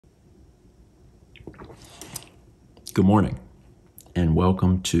Good morning, and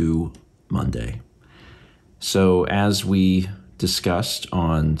welcome to Monday. So, as we discussed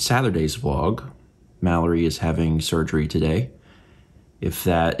on Saturday's vlog, Mallory is having surgery today. If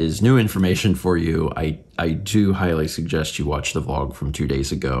that is new information for you, I do highly suggest you watch the vlog from 2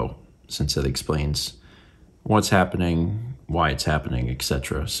 days ago, since it explains what's happening, why it's happening,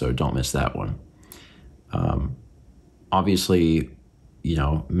 etc. So don't miss that one. Obviously,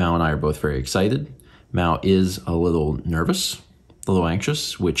 Mal and I are both very excited. Mal is a little nervous, a little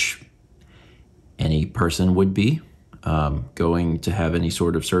anxious, which any person would be going to have any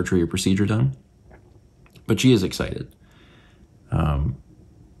sort of surgery or procedure done. But she is excited.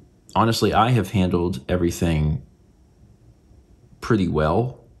 Honestly, I have handled everything pretty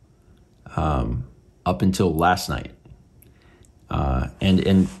well up until last night.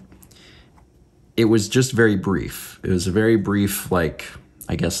 And it was just very brief. It was a very brief,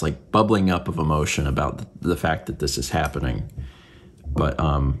 bubbling up of emotion about the fact that this is happening. But,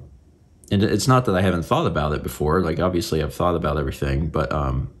 and it's not that I haven't thought about it before. Obviously I've thought about everything, but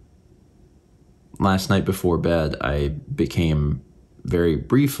last night before bed, I became very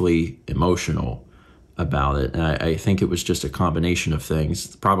briefly emotional about it. And I think it was just a combination of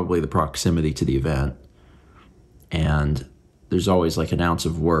things, probably the proximity to the event. And there's always an ounce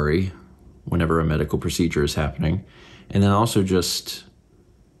of worry whenever a medical procedure is happening. And then also just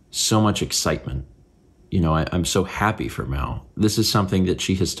so much excitement. I'm so happy for Mal. This is something that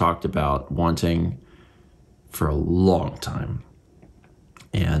she has talked about wanting for a long time.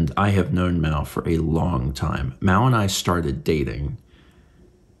 And I have known Mal for a long time. Mal and I started dating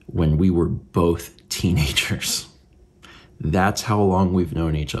when we were both teenagers. That's how long we've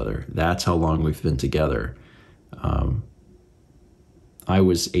known each other. That's how long we've been together. I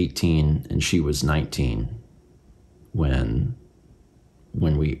was 18 and she was 19 when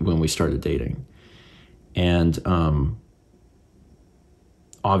we started dating. And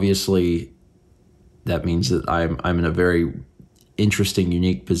obviously that means that I'm in a very interesting,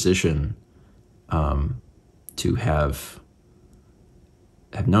 unique position to have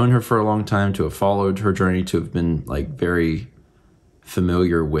known her for a long time, to have followed her journey, to have been very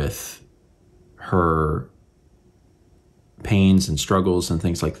familiar with her pains and struggles and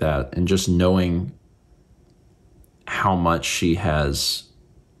things like that, and just knowing how much she has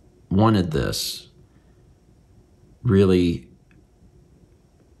wanted this really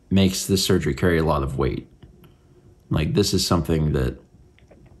makes this surgery carry a lot of weight. This is something that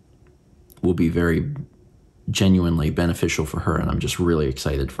will be very genuinely beneficial for her, and I'm just really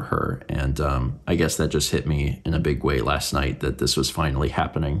excited for her. And I guess that just hit me in a big way last night, that this was finally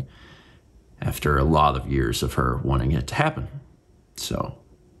happening after a lot of years of her wanting it to happen. So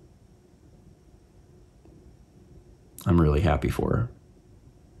I'm really happy for her.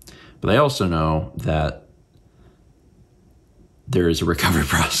 But I also know that there is a recovery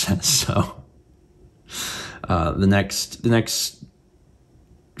process. So the next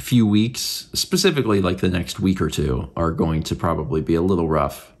few weeks, specifically the next week or two, are going to probably be a little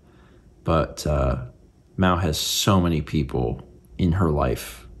rough. But Mal has so many people in her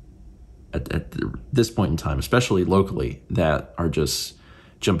life at this point in time, especially locally, that are just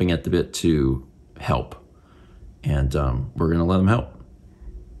jumping at the bit to help. And we're going to let them help.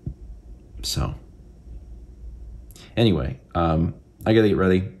 So anyway, I got to get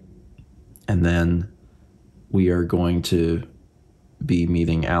ready. And then we are going to be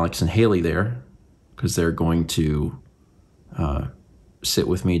meeting Alex and Haley there, because they're going to sit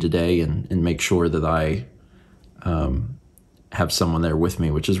with me today and make sure that I have someone there with me,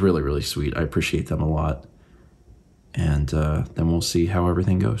 which is really, really sweet. I appreciate them a lot. And then we'll see how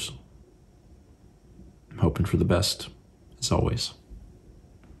everything goes. I'm hoping for the best, as always.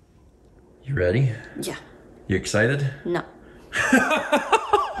 You ready? Yeah. You excited? No.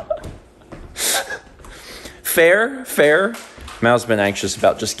 Fair. Mal's been anxious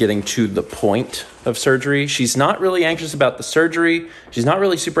about just getting to the point of surgery. She's not really anxious about the surgery. She's not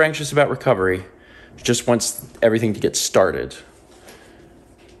really super anxious about recovery. She just wants everything to get started.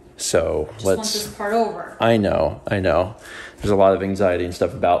 So Just want this part over. I know. There's a lot of anxiety and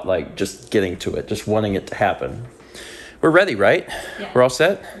stuff about just getting to it, just wanting it to happen. We're ready, right? Yeah. We're all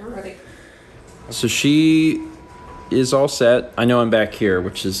set? We're ready. So she is all set. I know I'm back here,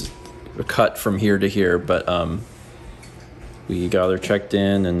 which is a cut from here to here, but we got her checked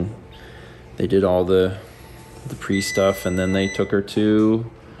in and they did all the pre-stuff, and then they took her to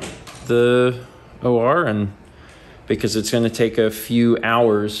the OR, and because it's going to take a few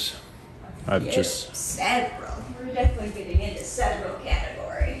hours, Several. We're definitely getting into several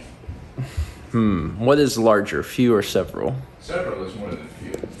category. What is larger, few or several? Several is more than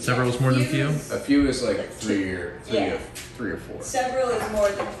few. Several is more than few? A few is like three or four. Several is more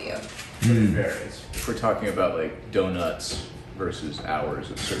than few. But it varies. If we're talking about like donuts versus hours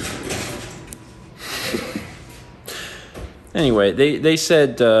of surgery. Anyway, they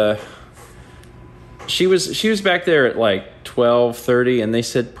said she was back there at like 12:30, and they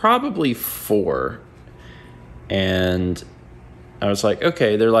said probably 4. And I was like,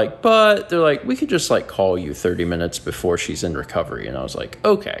 okay. They're like, we could just like call you 30 minutes before she's in recovery. And I was like,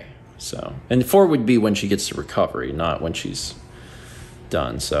 okay. So, and 4 would be when she gets to recovery, not when she's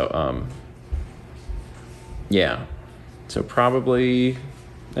done. So, yeah. So probably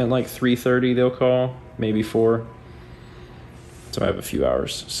at like 3:30 they'll call, maybe 4. So I have a few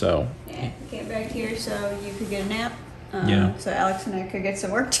hours. So Yeah, we came back here so you could get a nap. Yeah. So Alex and I could get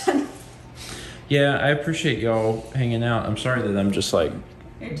some work done. yeah, I appreciate y'all hanging out. I'm sorry that I'm just like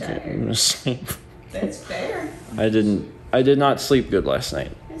You're tired. I'm gonna sleep. That's fair. I did not sleep good last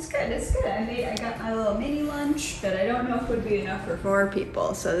night. It's good. It's good. I got my little mini lunch, but I don't know if it would be enough for 4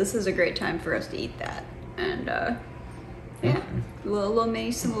 people. So this is a great time for us to eat that. And yeah, little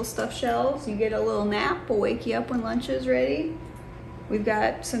mini, some little stuffed shells. You get a little nap. We'll wake you up when lunch is ready. We've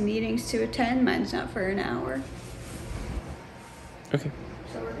got some meetings to attend. Mine's not for an hour. Okay.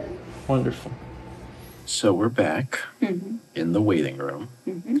 So we're good. Wonderful. So we're back in the waiting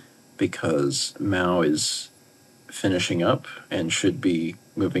room because Mao is finishing up and should be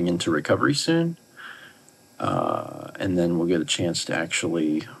moving into recovery soon. And then we'll get a chance to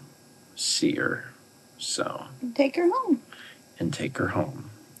actually see her. So. Take her home. And take her home.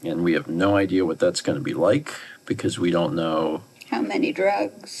 And we have no idea what that's going to be like because we don't know. How many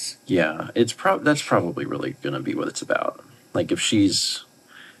drugs? Yeah, that's probably really going to be what it's about. Like if she's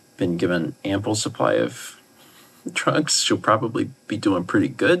been given ample supply of drugs, she'll probably be doing pretty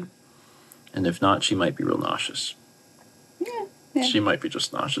good. And if not, she might be real nauseous. Yeah. She might be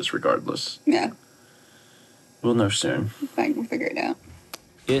just nauseous regardless. Yeah. We'll know soon. Fine, we'll figure it out.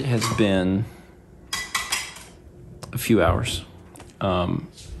 It has been a few hours.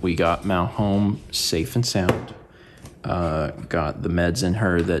 We got Mao home safe and sound. Got the meds in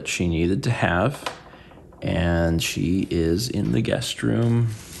her that she needed to have. And she is in the guest room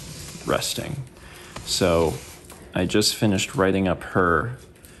resting. So I just finished writing up her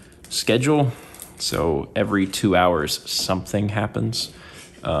schedule. So every 2 hours, something happens.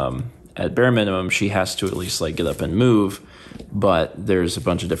 At bare minimum, she has to at least like get up and move. But there's a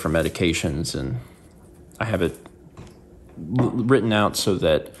bunch of different medications, and I have it written out so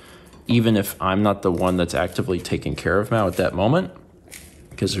that even if I'm not the one that's actively taking care of Mao at that moment,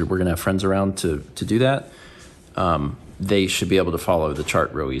 because we're going to have friends around to do that, they should be able to follow the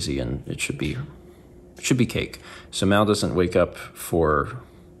chart real easy, and it should be cake. So Mao doesn't wake up for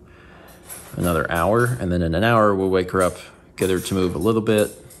another hour, and then in an hour we'll wake her up, get her to move a little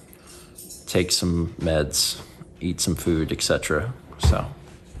bit, take some meds, eat some food, etc. So,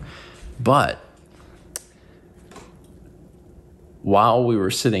 but while we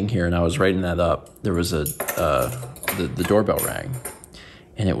were sitting here and I was writing that up, there was the doorbell rang,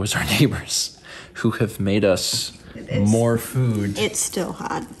 and it was our neighbors who have made us more food. It's still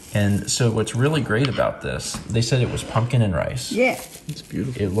hot. And so what's really great about this, they said it was pumpkin and rice. Yeah. It's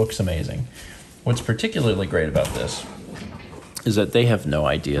beautiful. It looks amazing. What's particularly great about this is that they have no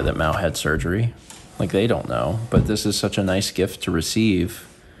idea that Mao had surgery. Like, they don't know. But this is such a nice gift to receive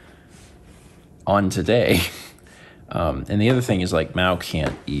on today. And the other thing is, like, Mao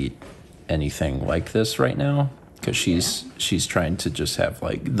can't eat anything like this right now because she's trying to just have,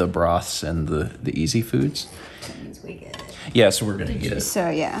 like, the broths and the easy foods. That means we get it. Yeah, so we're going to get it. So,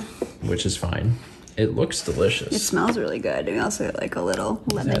 yeah. Which is fine. It looks delicious. It smells really good. We also got, like, a little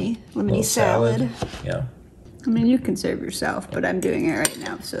lemony Little salad. Yeah. I mean, you can serve yourself, but I'm doing it right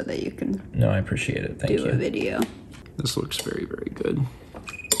now so that you can No, I appreciate it. Thank do you. a video. This looks very, very good.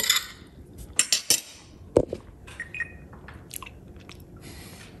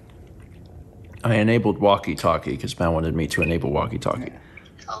 I enabled walkie-talkie because Matt wanted me to enable walkie-talkie.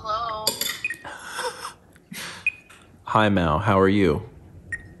 Hello. Hi, Mao. How are you?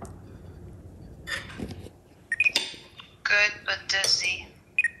 Good, but dizzy.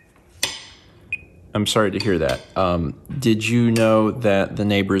 I'm sorry to hear that. Did you know that the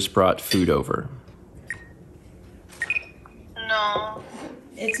neighbors brought food over? No.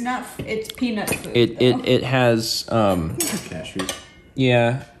 It's not. It's peanut food. It has Cashews.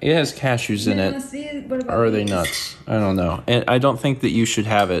 yeah, it has cashews in it. Or are they nuts? I don't know. And I don't think that you should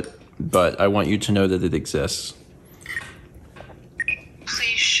have it, but I want you to know that it exists.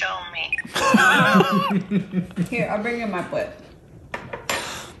 Please show me. Here, I'll bring you my plate.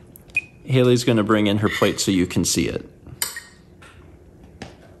 Haley's going to bring in her plate so you can see it.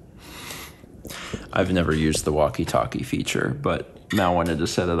 I've never used the walkie-talkie feature, but Mal wanted to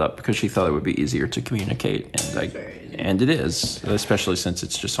set it up because she thought it would be easier to communicate, and it is, especially since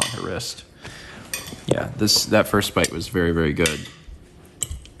it's just on her wrist. Yeah, that first bite was very, very good,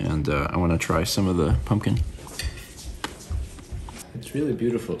 and I want to try some of the pumpkin. It's really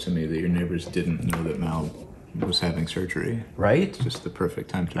beautiful to me that your neighbors didn't know that Mal was having surgery. Right? It's just the perfect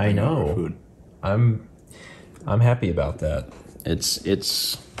time to bring over food. I'm happy about that.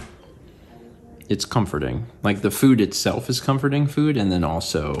 It's comforting. Like, the food itself is comforting food, and then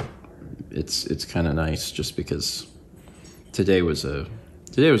also it's kind of nice just because today was a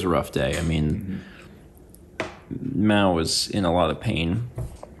rough day. I mean, Mal was in a lot of pain.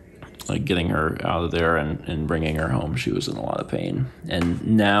 Like, getting her out of there and bringing her home, she was in a lot of pain. And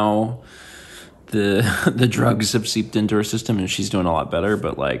now the drugs have seeped into her system and she's doing a lot better,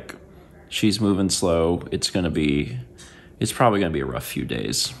 but like, she's moving slow. It's probably gonna be a rough few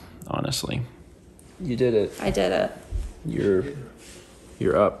days, honestly. You did it. I did it.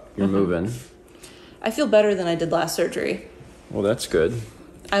 You're up. You're moving. I feel better than I did last surgery. Well, that's good.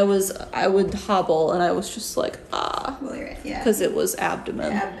 I would hobble and I was just like, Well, you're right. Yeah. because it was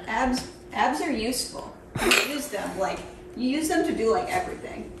abdomen. Abs are useful. You use them to do like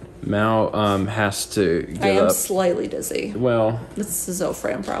everything. Mal has to get I am up. slightly dizzy. Well, This is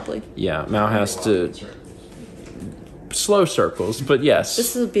Zofran probably. yeah, Mal has to slow circles, but yes.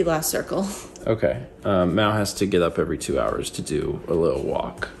 This would be last circle. Okay. Mal has to get up every 2 hours to do a little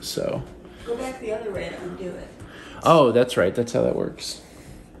walk, so. Go back the other way and undo it. Oh, that's right. That's how that works.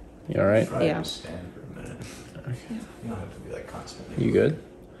 You all right? Try Yeah. to stand for a minute. You don't have to be like constantly. You good?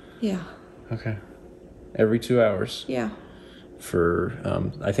 Yeah. Okay. Every 2 hours Yeah. for,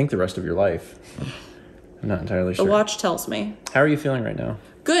 I think, the rest of your life. I'm not entirely The sure. watch tells me. How are you feeling right now?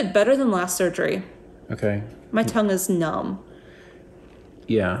 Good, better than last surgery. Okay. My tongue is numb.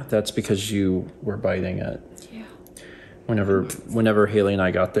 Yeah, that's because you were biting it. Yeah. Whenever Haley and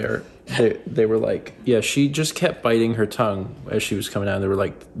I got there, they were like, yeah, she just kept biting her tongue as she was coming out. They were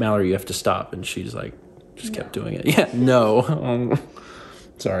like, Mallory, you have to stop. And she's like, just kept doing it. Yeah, no.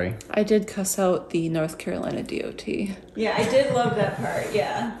 Sorry. I did cuss out the North Carolina DOT Yeah, I did love that part.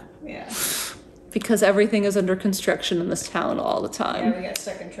 Yeah. because everything is under construction in this town all the Yeah, time. we got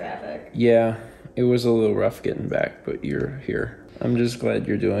stuck in traffic. Yeah, it was a little rough getting back, but you're here. I'm just glad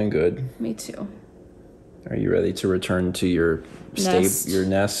you're doing good. Me too. Are you ready to return to your Nest. your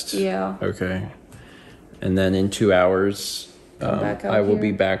nest? Yeah. Okay. And then in 2 hours, back out I will here.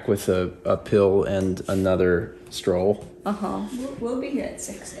 be back with a pill and another stroll. Uh-huh. We'll be here at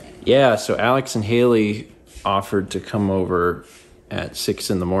 6 a.m. Yeah, so Alex and Haley offered to come over at 6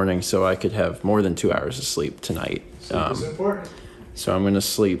 in the morning so I could have more than 2 hours of sleep tonight. It's important. So I'm going to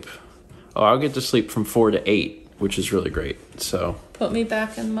sleep. Oh, I'll get to sleep from 4 to 8, which is really great. So Put me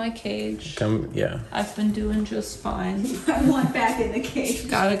back in my cage. come, yeah. I've been doing just fine. I want back in the cage.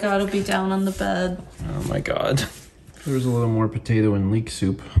 Gotta be down on the bed. Oh my God. There was a little more potato and leek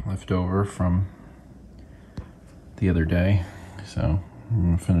soup left over from the other day. So I'm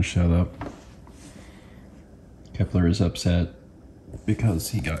going to finish that up. Kepler is upset because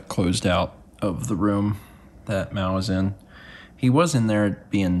he got closed out of the room that Mao was in. He was in there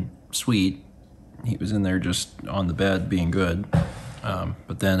being sweet. He was in there just on the bed being good.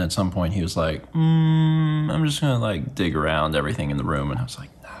 But then at some point he was like, I'm just going to like dig around everything in the room. And I was like,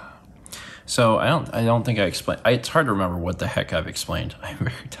 nah. So I don't think I explained. It's hard to remember what the heck I've explained. I'm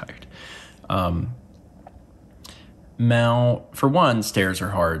very tired. Mal, for one, stairs are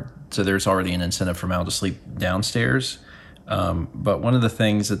hard. So there's already an incentive for Mal to sleep downstairs. But one of the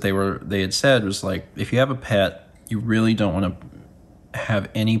things that they had said was like, if you have a pet, you really don't want to have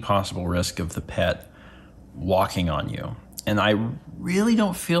any possible risk of the pet walking on you. And I really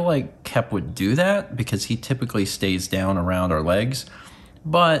don't feel like Kep would do that because he typically stays down around our legs.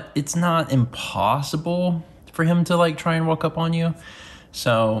 But it's not impossible for him to like try and walk up on you.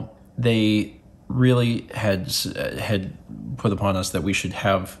 So they really had put upon us that we should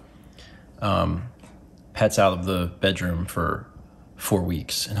have pets out of the bedroom for 4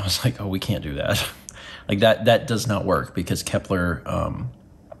 weeks. And I was like, oh, we can't do that. Like that does not work because Kepler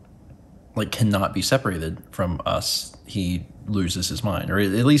cannot be separated from us. He loses his mind, or at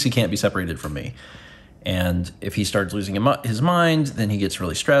least he can't be separated from me. And if he starts losing his mind, then he gets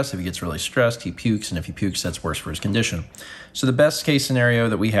really stressed. If he gets really stressed, he pukes. And if he pukes, that's worse for his condition. So the best case scenario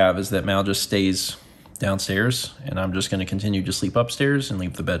that we have is that Mal just stays downstairs, and I'm just going to continue to sleep upstairs and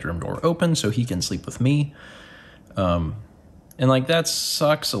leave the bedroom door open so he can sleep with me. And like that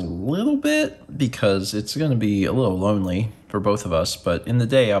sucks a little bit because it's going to be a little lonely for both of us. But in the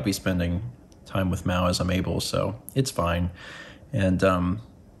day, I'll be spending time with Mal as I'm able, so it's fine. And,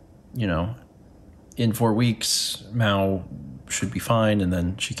 in 4 weeks, Mao should be fine, and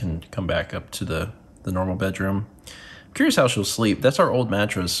then she can come back up to the normal bedroom. I'm curious how she'll sleep. That's our old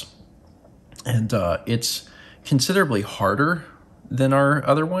mattress, and it's considerably harder than our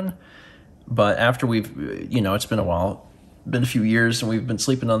other one. But after we've, it's been a while, been a few years, and we've been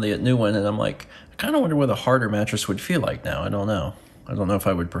sleeping on the new one, and I'm like, I kind of wonder what a harder mattress would feel like now. I don't know. I don't know if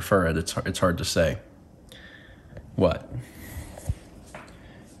I would prefer it. It's hard to say. What?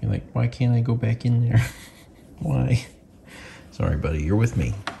 You're like, why can't I go back in there? Why? Sorry, buddy. You're with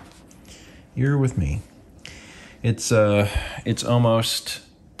me. You're with me. It's almost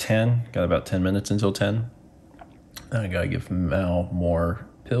 10. Got about 10 minutes until 10. I gotta give Mal more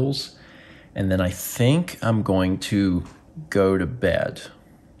pills. And then I think I'm going to go to bed.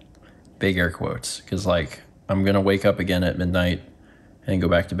 Big air quotes. Because, I'm going to wake up again at midnight and go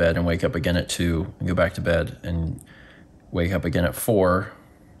back to bed, and wake up again at 2 and go back to bed, and wake up again at 4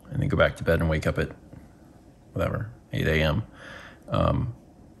 and then go back to bed and wake up at 8 a.m.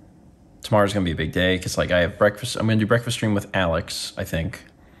 Tomorrow's going to be a big day because, I have breakfast. I'm going to do breakfast stream with Alex, I think,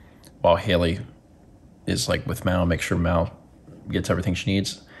 while Haley is, with Mal, make sure Mal gets everything she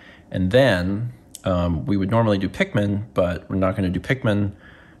needs. And then we would normally do Pikmin, but we're not going to do Pikmin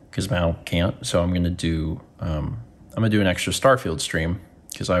because Mal can't. So I'm going to do an extra Starfield stream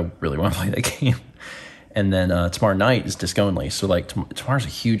because I really want to play that game. And then tomorrow night is disc only. So tomorrow's a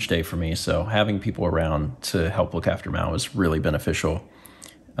huge day for me. So having people around to help look after Mal is really beneficial.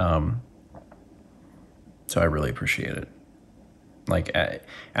 So I really appreciate it.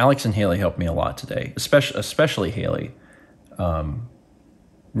 Alex and Haley helped me a lot today, especially Haley.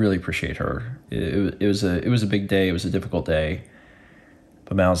 Really appreciate her. It was a big day. It was a difficult day,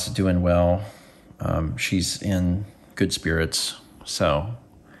 but Mal's doing well. She's in good spirits, so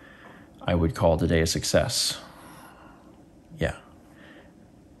I would call today a success. Yeah.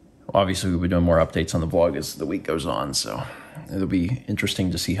 Obviously, we'll be doing more updates on the vlog as the week goes on, so it'll be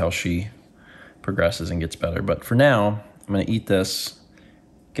interesting to see how she progresses and gets better. But for now, I'm going to eat this,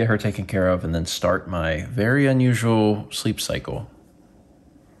 get her taken care of, and then start my very unusual sleep cycle.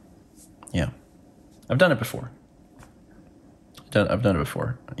 Yeah. I've done it before. I've done it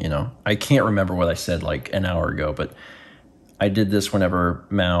before, I can't remember what I said an hour ago, but I did this whenever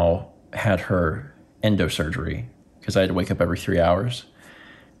Mal had her endosurgery because I had to wake up every 3 hours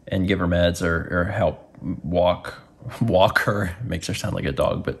and give her meds or help walk her. It makes her sound like a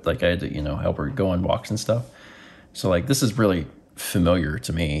dog, but I had to, help her go on walks and stuff. So this is really familiar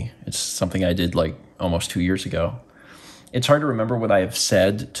to me. It's something I did almost 2 years ago. It's hard to remember what I have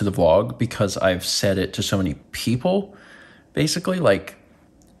said to the vlog because I've said it to so many people. Basically,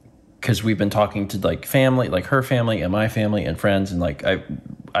 because we've been talking to family, her family and my family and friends, and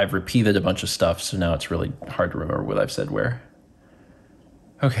I've repeated a bunch of stuff, so now it's really hard to remember what I've said where.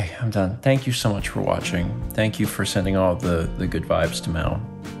 Okay, I'm done. Thank you so much for watching. Thank you for sending all the good vibes to Mal.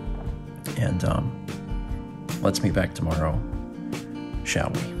 And let's meet back tomorrow, shall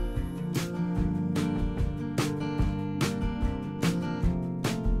we?